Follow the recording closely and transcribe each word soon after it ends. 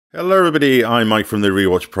Hello everybody, I'm Mike from the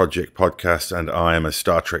Rewatch Project podcast, and I am a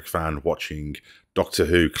Star Trek fan watching Doctor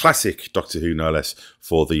Who, classic Doctor Who no less,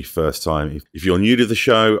 for the first time. If you're new to the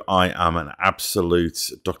show, I am an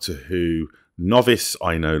absolute Doctor Who novice.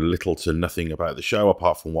 I know little to nothing about the show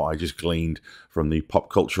apart from what I just gleaned from the pop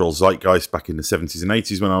cultural zeitgeist back in the 70s and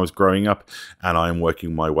 80s when I was growing up, and I am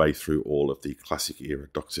working my way through all of the classic era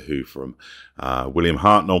Doctor Who from William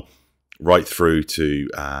Hartnell right through to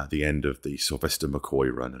the end of the Sylvester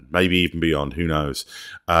McCoy run, and maybe even beyond, who knows.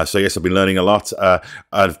 So yes, I've been learning a lot.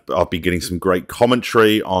 I've been getting some great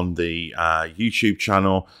commentary on the YouTube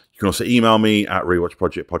channel. You can also email me at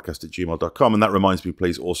rewatchprojectpodcast@gmail.com. And that reminds me,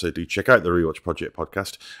 please also do check out the Rewatch Project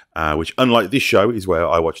podcast, which, unlike this show, is where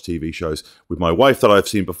I watch TV shows with my wife that I've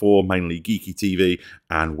seen before, mainly geeky TV,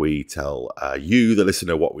 and we tell you, the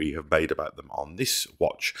listener, what we have made about them on this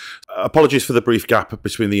watch. Apologies for the brief gap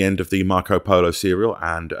between the end of the Marco Polo serial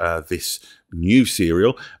and this new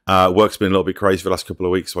serial. Work's been a little bit crazy for the last couple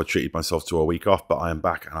of weeks, so I treated myself to a week off, but I am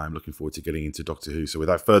back and I'm looking forward to getting into Doctor Who. So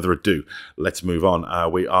without further ado, let's move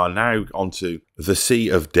on. We are now on to The Sea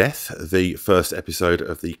of Death, the first episode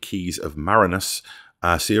of the Keys of Marinus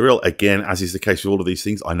serial. Again, as is the case with all of these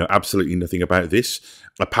things, I know absolutely nothing about this.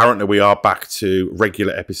 Apparently we are back to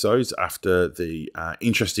regular episodes after the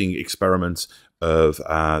interesting experiment of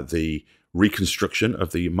the reconstruction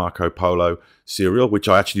of the Marco Polo serial, which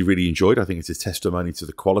I actually really enjoyed. I think it's a testimony to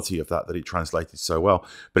the quality of that it translated so well.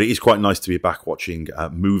 But it is quite nice to be back watching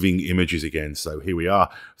moving images again. So here we are,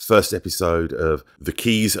 first episode of The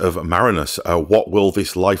Keys of Marinus. What will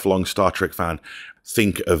this lifelong Star Trek fan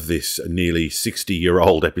think of this nearly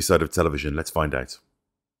 60-year-old episode of television? Let's find out.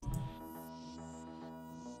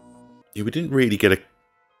 Yeah, we didn't really get a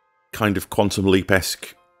kind of Quantum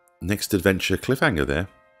Leap-esque next adventure cliffhanger there.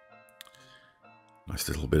 Nice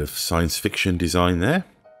little bit of science fiction design there.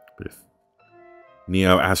 Bit of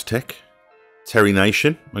Neo-Aztec. Terry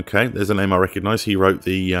Nation. Okay, there's a name I recognise. He wrote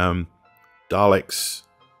the Daleks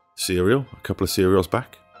serial a couple of serials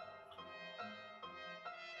back.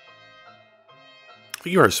 I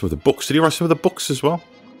think he wrote some of the books. Did he write some of the books as well?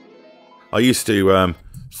 I used to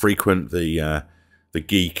frequent the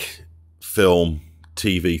geek film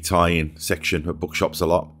TV tie-in section at bookshops a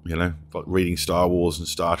lot. You know, like reading Star Wars and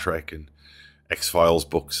Star Trek and X-Files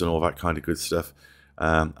books and all that kind of good stuff.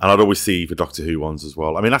 And I'd always see the Doctor Who ones as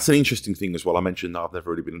well. I mean, that's an interesting thing as well. I mentioned that I've never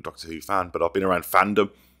really been a Doctor Who fan, but I've been around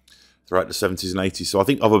fandom throughout the 70s and 80s. So I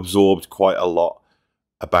think I've absorbed quite a lot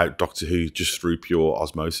about Doctor Who just through pure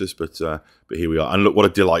osmosis. But here we are. And look, what a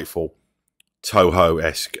delightful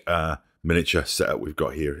Toho-esque miniature setup we've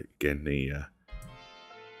got here. Again, the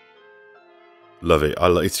love it.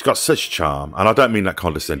 It's got such charm. And I don't mean that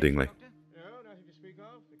condescendingly.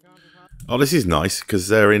 Oh, this is nice because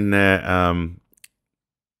they're in there.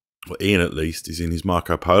 Well, Ian at least is in his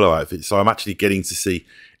Marco Polo outfit, so I'm actually getting to see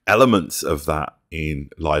elements of that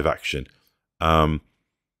in live action,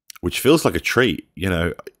 which feels like a treat. You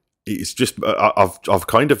know, it's just I've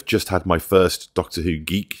kind of just had my first Doctor Who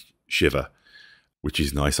geek shiver, which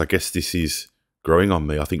is nice. I guess this is growing on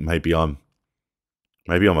me. I think maybe I'm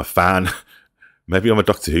a fan. Maybe I'm a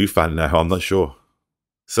Doctor Who fan now. I'm not sure.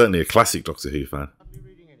 Certainly a classic Doctor Who fan.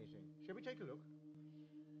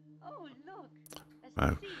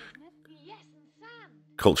 Wow.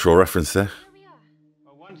 Cultural reference there.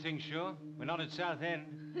 Well, one thing sure, we're not at Southend.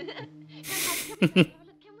 Yes, I don't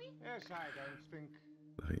think.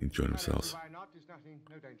 They're enjoying themselves.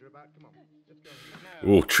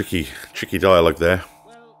 Oh, tricky dialogue there.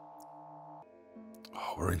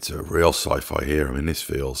 Oh, we're into real sci-fi here. I mean, this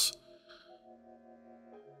feels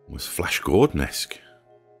almost Flash Gordon-esque.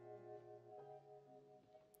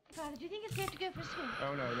 Father, do you think it's safe to go for a swim?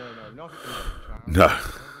 Oh, no, not at the moment, child. No.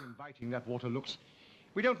 How inviting that water looks.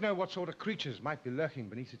 We don't know what sort of creatures might be lurking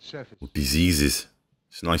beneath its surface. Diseases.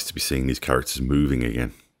 It's nice to be seeing these characters moving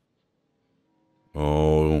again.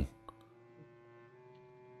 Oh.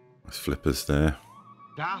 Nice flippers there.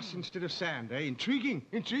 Glass instead of sand, eh? Intriguing,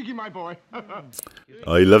 my boy.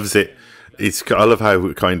 Oh, he loves it. I love how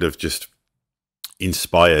we're kind of just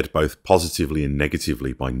inspired both positively and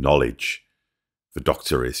negatively by knowledge. The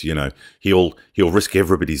Doctor is, you know, he'll risk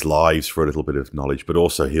everybody's lives for a little bit of knowledge, but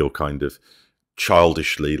also he'll kind of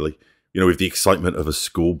childishly, you know, with the excitement of a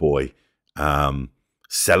schoolboy,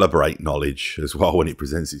 celebrate knowledge as well when it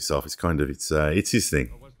presents itself. It's kind of it's his thing.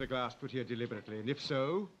 Or was the glass put here deliberately, and if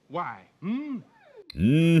so, why?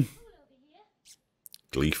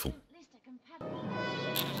 Gleeful.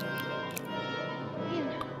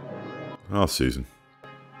 Oh, Susan.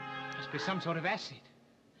 Must be some sort of acid.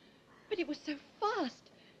 But it was so fast.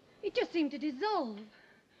 It just seemed to dissolve.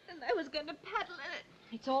 And I was going to paddle in it.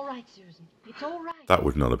 It's all right, Susan. It's all right. That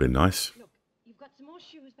would not have been nice. Look, you've got some more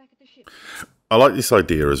shoes back at the ship. I like this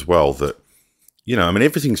idea as well that, you know, I mean,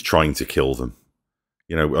 everything's trying to kill them.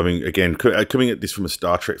 You know, I mean, again, coming at this from a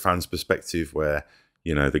Star Trek fan's perspective where,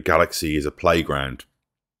 you know, the galaxy is a playground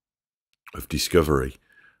of discovery.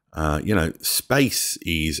 You know, space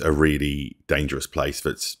is a really dangerous place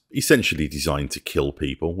that's essentially designed to kill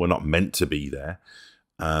people. We're not meant to be there.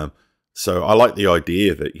 So I like the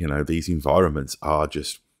idea that, you know, these environments are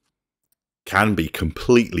can be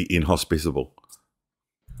completely inhospitable.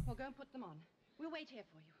 Well, go and put them on. We'll wait here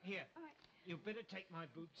for you. Here. All right. You better take my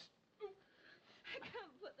boots. I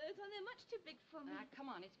can't put those on. They're much too big for me. Come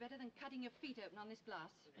on, it's better than cutting your feet open on this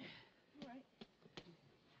glass. All right.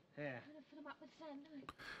 There. I'm going to fill them up with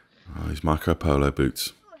sand. Oh, these Marco Polo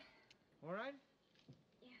boots. All right?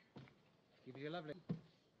 Yeah. Give you a lovely...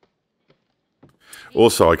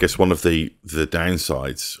 Also, I guess one of the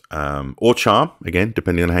downsides, or charm, again,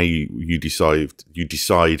 depending on how you decide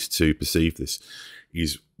to perceive this,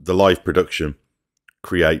 is the live production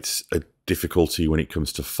creates a difficulty when it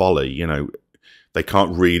comes to Foley. You know, they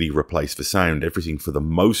can't really replace the sound. Everything, for the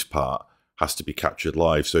most part, has to be captured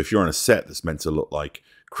live. So if you're on a set that's meant to look like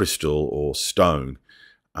crystal or stone,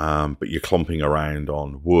 but you're clumping around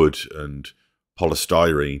on wood and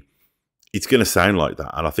polystyrene, it's going to sound like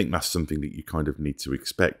that. And I think that's something that you kind of need to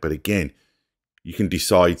expect. But again, you can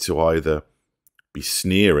decide to either be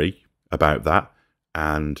sneery about that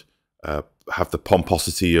and have the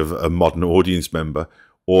pomposity of a modern audience member,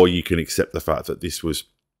 or you can accept the fact that this was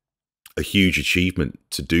a huge achievement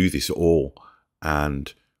to do this all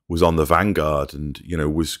and was on the vanguard and, you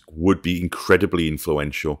know, would be incredibly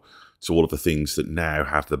influential to all of the things that now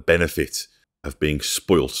have the benefit of being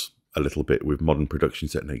spoilt a little bit with modern production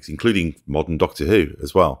techniques, including modern Doctor Who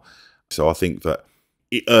as well. So I think that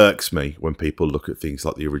it irks me when people look at things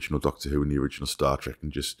like the original Doctor Who and the original Star Trek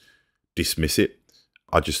and just dismiss it.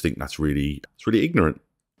 I just think it's really ignorant.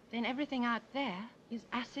 Then everything out there is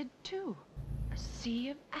acid too. A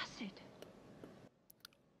sea of acid.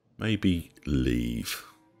 Maybe leave.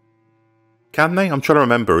 Can they? I'm trying to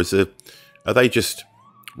remember. Are they just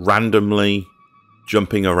randomly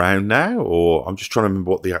jumping around now, or I'm just trying to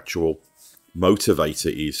remember what the actual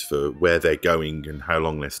motivator is for where they're going and how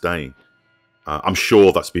long they're staying. I'm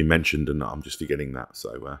sure that's been mentioned and I'm just forgetting that.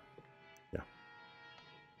 So, yeah.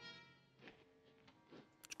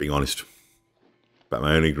 Just being honest about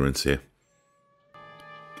my own ignorance here.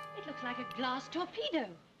 It looks like a glass torpedo.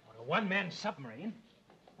 What, a one-man submarine?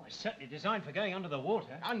 Well, it's certainly designed for going under the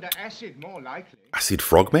water. Under acid, more likely. Acid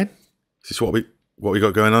frogmen? Is this what we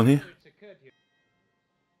got going on here?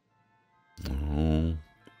 Oh,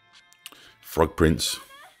 Frog Prince.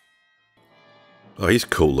 Oh, he's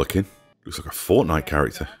cool looking. Looks like a Fortnite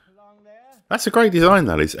character. That's a great design,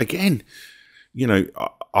 that is. Again, you know,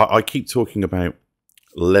 I keep talking about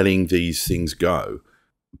letting these things go,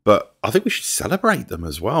 but I think we should celebrate them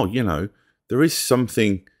as well. You know, there is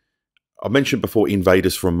something... I mentioned before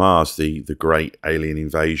Invaders from Mars, the great alien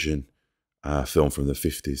invasion film from the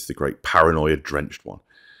 50s, the great paranoia-drenched one.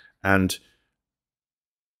 And...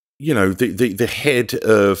 you know, the head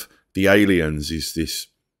of the aliens is this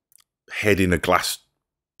head in a glass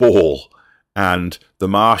ball, and the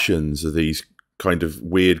Martians are these kind of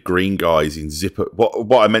weird green guys in zip-up,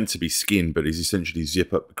 what I meant to be skin, but is essentially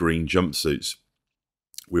zip-up green jumpsuits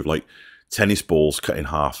with like tennis balls cut in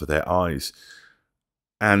half for their eyes.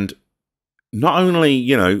 And not only,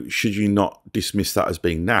 you know, should you not dismiss that as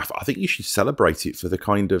being naff, I think you should celebrate it for the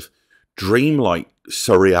kind of dreamlike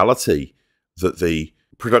surreality that the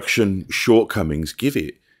production shortcomings give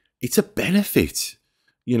it. It's a benefit.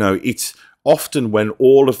 You know, it's often when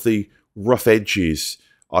all of the rough edges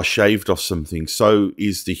are shaved off something, so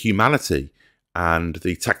is the humanity and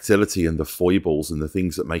the tactility and the foibles and the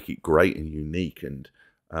things that make it great and unique and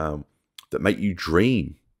that make you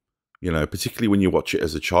dream, you know, particularly when you watch it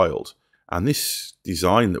as a child. And this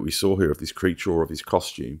design that we saw here of this creature or of this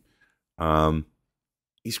costume,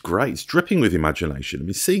 is great. It's dripping with imagination. I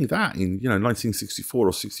mean, seeing that in, you know, 1964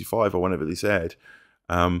 or 65 or whenever this aired,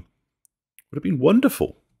 would have been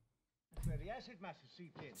wonderful. The acid masses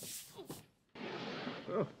seep in.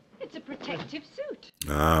 Oh. It's a protective suit.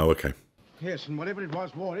 Oh, okay. Yes, and whatever it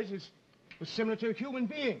was wore it, was similar to a human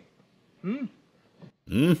being. Hmm?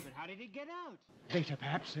 Hmm? But how did it get out? Later,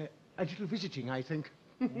 perhaps. A little visiting, I think.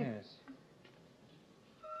 Yes.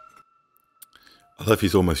 I love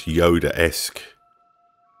his almost Yoda-esque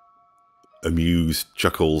amused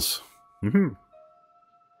chuckles. Mm-hmm.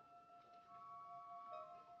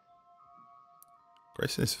 Great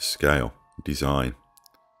sense of scale, design.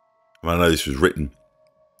 I mean, I know this was written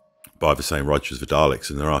by the same writers as the Daleks,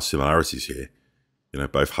 and there are similarities here. You know,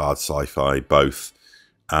 both hard sci-fi, both,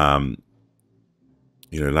 you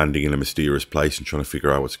know, landing in a mysterious place and trying to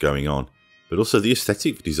figure out what's going on. But also the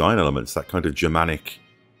aesthetic design elements, that kind of Germanic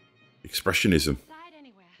expressionism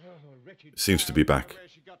seems to be back.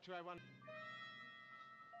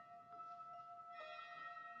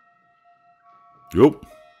 Yup.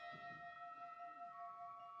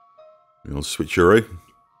 We'll switcheroo.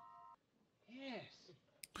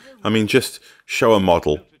 I mean, just show a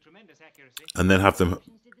model and then have them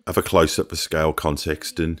have a close-up for scale,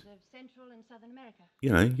 context, and,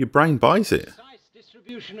 you know, your brain buys it.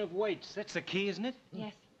 Distribution of weights, that's the key, isn't it?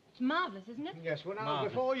 Yes. It's marvellous, isn't it? Yes, well, now,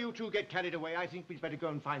 before you two get carried away, I think we'd better go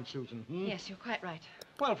and find Susan. Yes, you're quite right.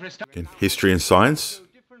 Well, for a start... Again, history and science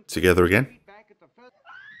together again.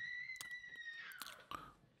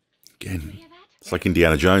 Again, it's like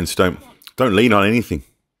Indiana Jones. Don't lean on anything.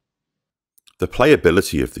 The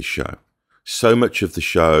playability of this show. So much of the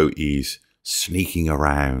show is sneaking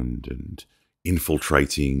around and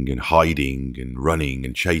infiltrating and hiding and running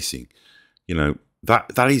and chasing. You know,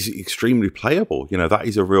 that is extremely playable. You know, that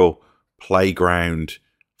is a real playground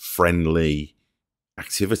friendly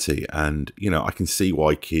activity. And, you know, I can see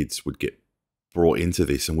why kids would get brought into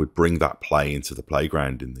this and would bring that play into the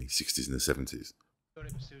playground in the 60s and the 70s. Thought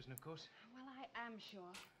it was Susan, of course. Well, I am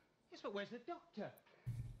sure. Yes, but where's the doctor?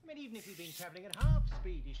 I mean, even if he'd been travelling at half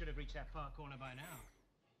speed, he should have reached that far corner by now.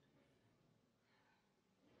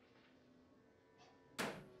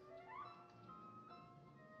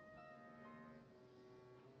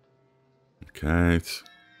 Okay.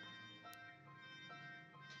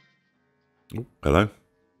 Oh, hello.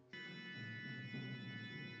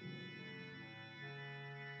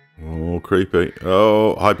 Oh, creepy.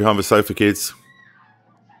 Oh, hide behind the sofa, kids.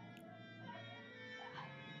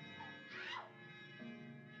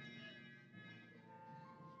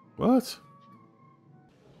 What?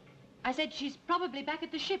 I said she's probably back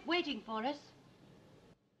at the ship waiting for us.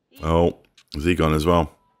 Oh, is he gone as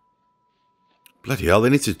well? Bloody hell, they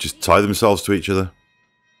need to just tie themselves to each other.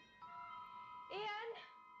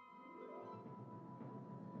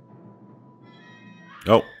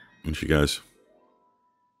 Oh, and she goes.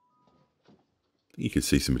 You could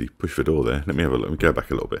see somebody push the door there. Let me have a look. Let me go back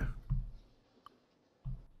a little bit.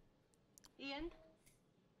 Ian?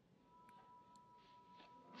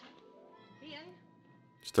 Ian?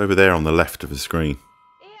 Just over there on the left of the screen.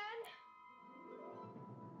 Ian?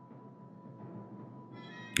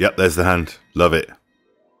 Yep, there's the hand. Love it.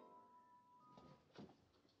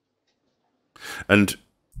 And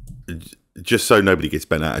just so nobody gets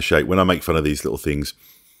bent out of shape, when I make fun of these little things,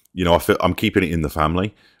 you know, I'm keeping it in the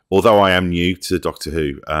family. Although I am new to Doctor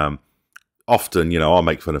Who, often, you know, I'll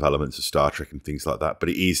make fun of elements of Star Trek and things like that. But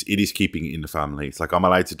it is keeping it in the family. It's like I'm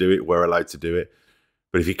allowed to do it. We're allowed to do it.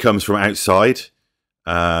 But if it comes from outside,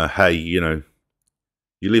 hey, you know,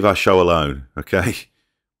 you leave our show alone, okay?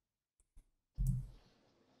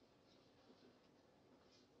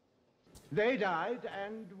 They died,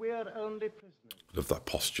 and we're only prisoners. Love that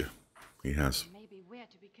posture he has. Maybe we're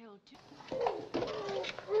to be killed too.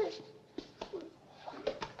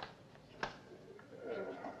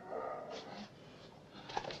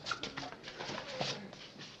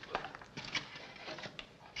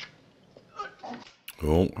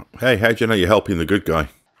 Oh, hey, how do you know you're helping the good guy?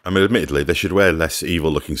 I mean, admittedly, they should wear less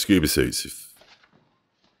evil-looking scuba suits if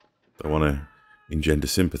they want to engender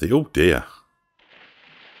sympathy. Oh, dear.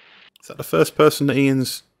 Is that the first person that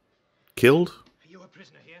Ian's killed? Are you a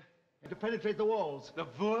prisoner here? To penetrate the walls. The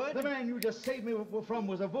Void? The man you just saved me from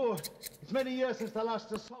was a Void. It's many years since the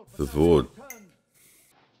last assault. The Void.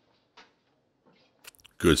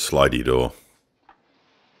 Good slidey door.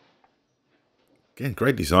 Again,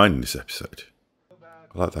 great design in this episode.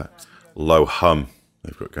 I like that low hum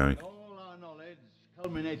they've got going. All our knowledge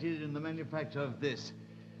culminated in the manufacture of this.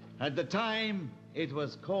 At the time, it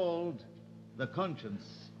was called the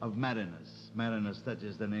conscience of Marinus. Marinus, that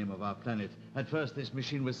is the name of our planet. At first, this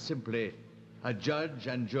machine was simply a judge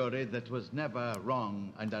and jury that was never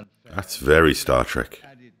wrong and unfair. That's very Star Trek.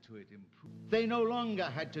 Added to it they no longer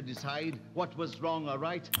had to decide what was wrong or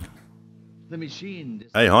right. The machine...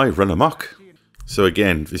 Hey, hi, run amok. So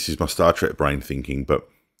again, this is my Star Trek brain thinking, but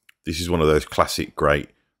this is one of those classic great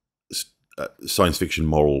science fiction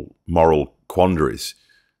moral quandaries.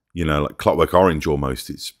 You know, like Clockwork Orange almost.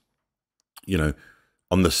 It's, you know,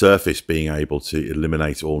 on the surface being able to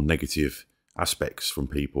eliminate all negative aspects from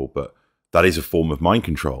people, but that is a form of mind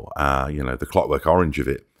control, you know, the Clockwork Orange of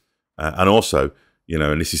it. And also, you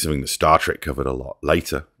know, and this is something that Star Trek covered a lot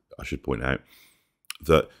later, I should point out,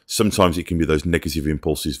 that sometimes it can be those negative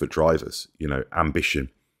impulses that drive us, you know, ambition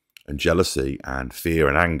and jealousy and fear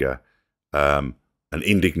and anger and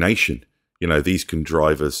indignation you know, these can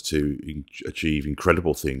drive us to achieve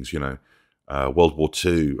incredible things. You know, World War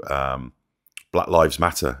II, Black Lives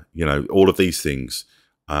Matter. You know, all of these things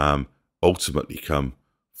ultimately come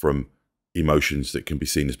from emotions that can be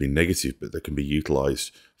seen as being negative, but that can be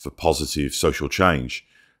utilised for positive social change.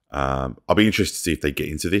 I'll be interested to see if they get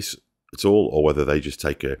into this at all, or whether they just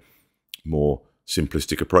take a more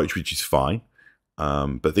simplistic approach, which is fine.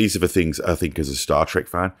 But these are the things I think, as a Star Trek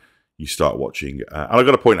fan, you start watching. And I've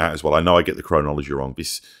got to point out as well, I know I get the chronology wrong.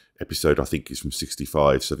 This episode, I think, is from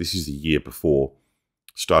 65. So this is the year before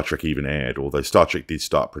Star Trek even aired, although Star Trek did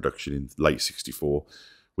start production in late 64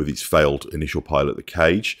 with its failed initial pilot, The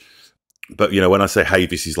Cage. But, you know, when I say, hey,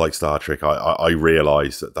 this is like Star Trek, I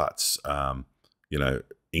realise that that's, you know,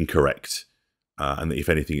 incorrect. And that if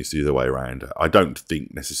anything, it's the other way around. I don't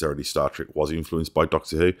think necessarily Star Trek was influenced by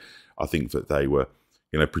Doctor Who. I think that they were,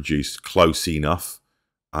 you know, produced close enough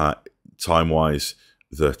time-wise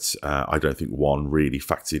that I don't think one really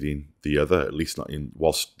factored in the other, at least not in,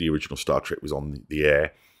 whilst the original Star Trek was on the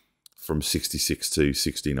air from 66 to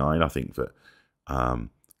 69. I think that,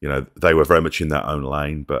 you know, they were very much in their own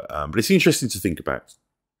lane, but it's interesting to think about.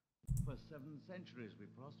 For 7 centuries we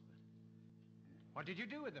prospered. What did you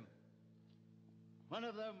do with them? One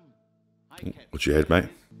of them I kept. What's your head, mate?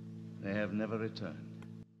 They have never returned.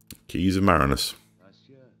 Keys of Marinus. Last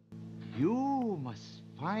year. You must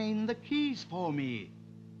find the keys for me.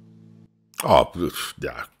 Oh,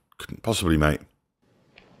 yeah, couldn't possibly, mate.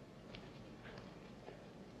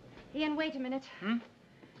 Ian, wait a minute.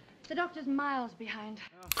 The doctor's miles behind.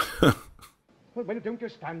 Well, don't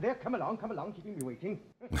just stand there. Come along, keeping me waiting.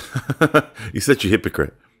 He's such a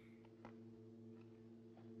hypocrite.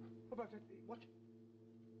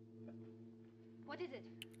 What is it?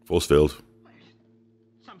 Force field.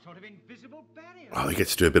 Some sort of invisible barrier. Oh, he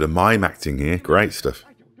gets to do a bit of mime acting here. Great stuff.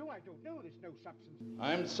 I don't know. There's no substance.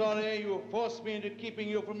 I'm sorry you forced me into keeping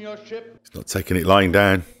you from your ship. He's not taking it lying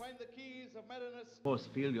down. Find the keys of Marinus. Force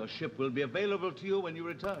field, your ship will be available to you when you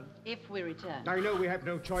return. If we return. I know we have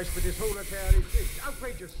no choice, but this whole affair is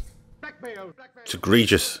outrageous. Blackmail. It's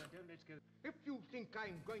egregious. If you think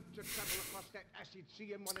I'm going to travel across that acid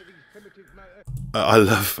sea in one of these primitive... I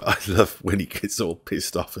love when he gets all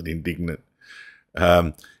pissed off and indignant.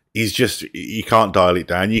 He's just, you can't dial it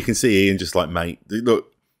down. You can see Ian just like, mate,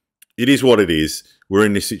 look, it is what it is. We're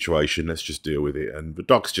in this situation. Let's just deal with it. And the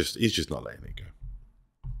Doc's he's just not letting it go.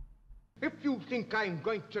 If you think I'm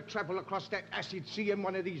going to travel across that acid sea in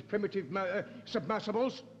one of these primitive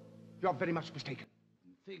submersibles, you're very much mistaken.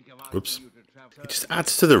 Oops. It just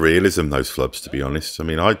adds to the realism, those flubs, to be honest. I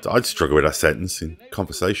mean, I'd struggle with that sentence in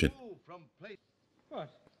conversation.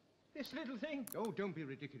 What? This little thing? Oh, don't be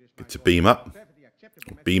ridiculous. To beam up,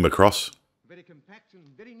 beam across. Very compact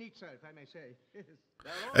and very neat, sir, if I may say.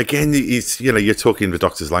 Again, it's, you know, you're talking the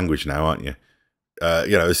Doctor's language now, aren't you?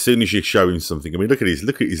 You know, as soon as you show him something, I mean, look at his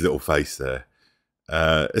little face there.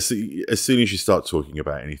 As soon as you start talking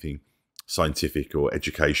about anything scientific or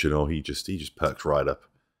educational, he just perks right up.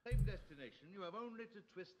 Same destination, you have only to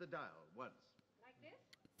twist the dial once. Like this?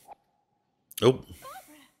 Oh.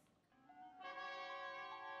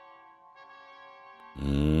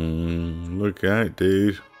 Look out,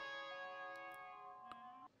 dude.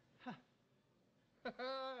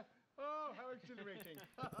 Oh, how exhilarating.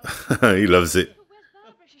 He loves it. Where's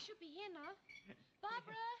Barbara? She should be here now.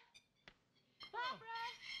 Barbara! Barbara!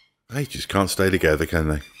 They just can't stay together, can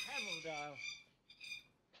they? Camel dial.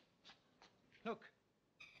 Look,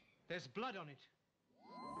 there's blood on it.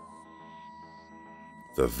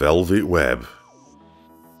 The Velvet Web.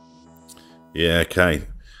 Yeah, okay.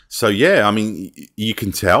 So, yeah, I mean, you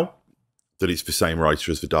can tell that it's the same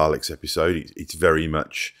writer as the Daleks episode. It's very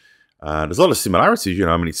much... there's a lot of similarities, you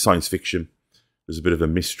know. I mean, it's science fiction. There's a bit of a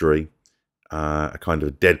mystery. A kind of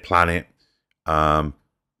a dead planet.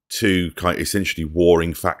 Two kind of essentially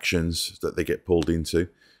warring factions that they get pulled into.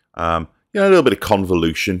 You know, a little bit of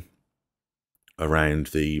convolution around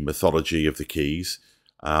the mythology of the keys.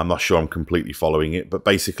 I'm not sure I'm completely following it, but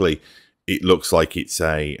basically it looks like it's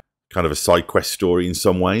a kind of a side quest story in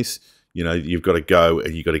some ways. You know, you've got to go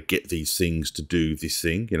and you've got to get these things to do this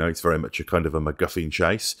thing. You know, it's very much a kind of a MacGuffin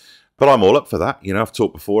chase. But I'm all up for that. You know, I've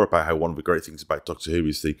talked before about how one of the great things about Doctor Who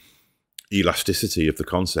is the elasticity of the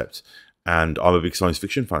concept. And I'm a big science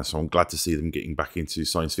fiction fan, so I'm glad to see them getting back into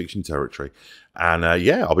science fiction territory. And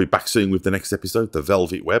yeah, I'll be back soon with the next episode, The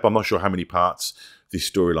Velvet Web. I'm not sure how many parts this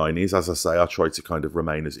storyline is. As I say, I try to kind of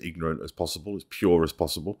remain as ignorant as possible, as pure as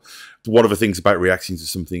possible. One of the things about reacting to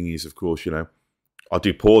something is, of course, you know, I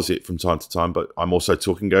do pause it from time to time, but I'm also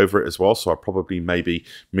talking over it as well, so I probably maybe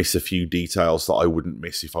miss a few details that I wouldn't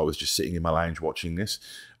miss if I was just sitting in my lounge watching this.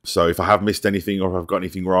 So if I have missed anything, or if I've got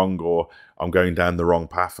anything wrong, or I'm going down the wrong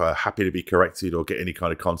path, happy to be corrected or get any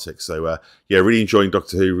kind of context. So yeah, really enjoying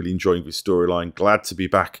Doctor Who, really enjoying this storyline. Glad to be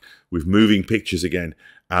back with moving pictures again,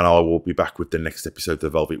 and I will be back with the next episode of The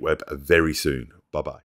Velvet Web very soon. Bye-bye.